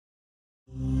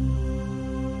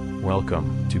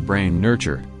Welcome to Brain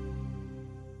Nurture.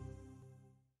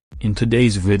 In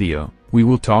today's video, we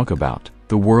will talk about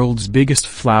the world's biggest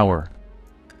flower,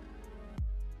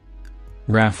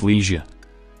 Rafflesia.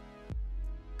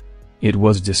 It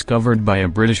was discovered by a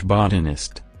British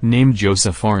botanist named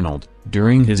Joseph Arnold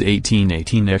during his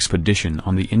 1818 expedition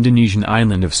on the Indonesian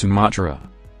island of Sumatra.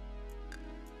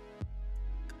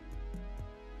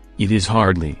 It is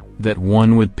hardly that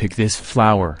one would pick this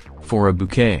flower for a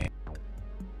bouquet.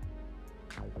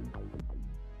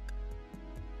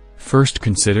 First,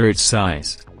 consider its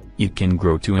size. It can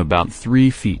grow to about 3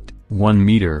 feet, 1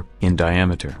 meter, in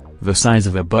diameter, the size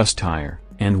of a bus tire,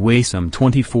 and weigh some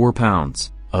 24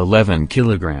 pounds, 11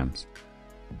 kilograms.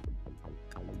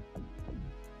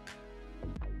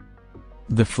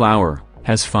 The flower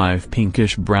has 5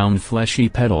 pinkish-brown fleshy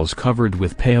petals covered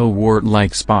with pale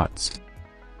wart-like spots.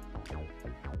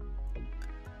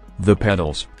 The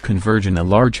petals converge in a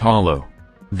large hollow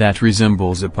that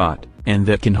resembles a pot, and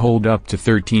that can hold up to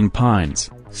 13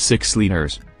 pints, 6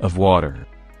 liters, of water.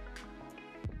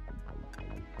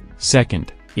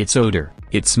 Second, its odor.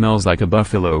 It smells like a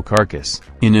buffalo carcass,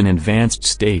 in an advanced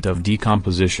state of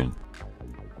decomposition.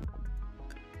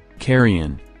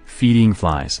 Carrion, feeding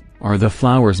flies, are the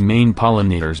flower's main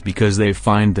pollinators because they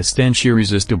find the stench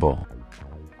irresistible.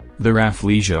 The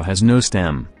Rafflesia has no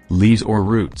stem, leaves or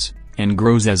roots, and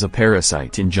grows as a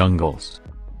parasite in jungles.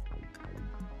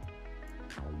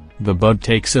 The bud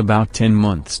takes about 10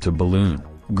 months to balloon,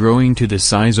 growing to the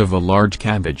size of a large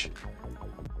cabbage.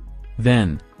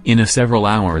 Then, in a several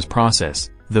hours process,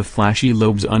 the fleshy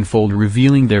lobes unfold,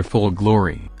 revealing their full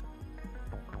glory.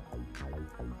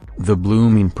 The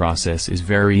blooming process is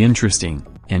very interesting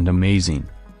and amazing.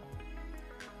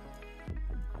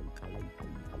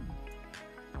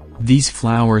 These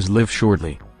flowers live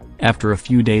shortly. After a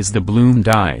few days the bloom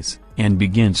dies, and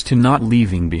begins to not,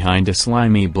 leaving behind a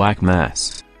slimy black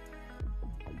mass.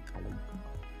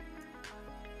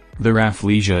 The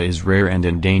Rafflesia is rare and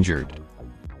endangered.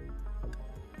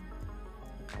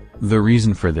 The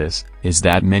reason for this is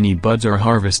that many buds are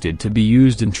harvested to be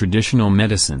used in traditional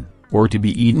medicine, or to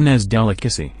be eaten as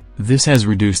delicacy. This has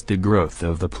reduced the growth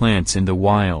of the plants in the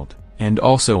wild, and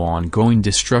also ongoing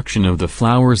destruction of the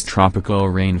flower's tropical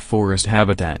rainforest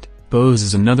habitat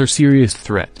poses another serious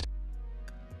threat.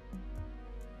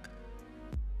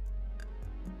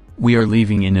 We are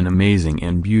living in an amazing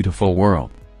and beautiful world.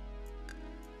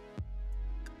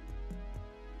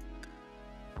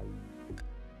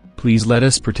 Please let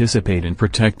us participate in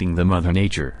protecting the Mother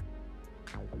Nature.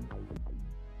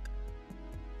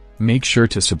 Make sure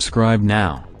to subscribe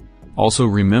now. Also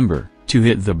remember to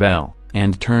hit the bell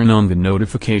and turn on the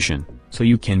notification so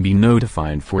you can be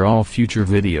notified for all future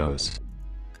videos.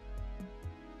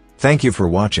 Thank you for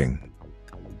watching.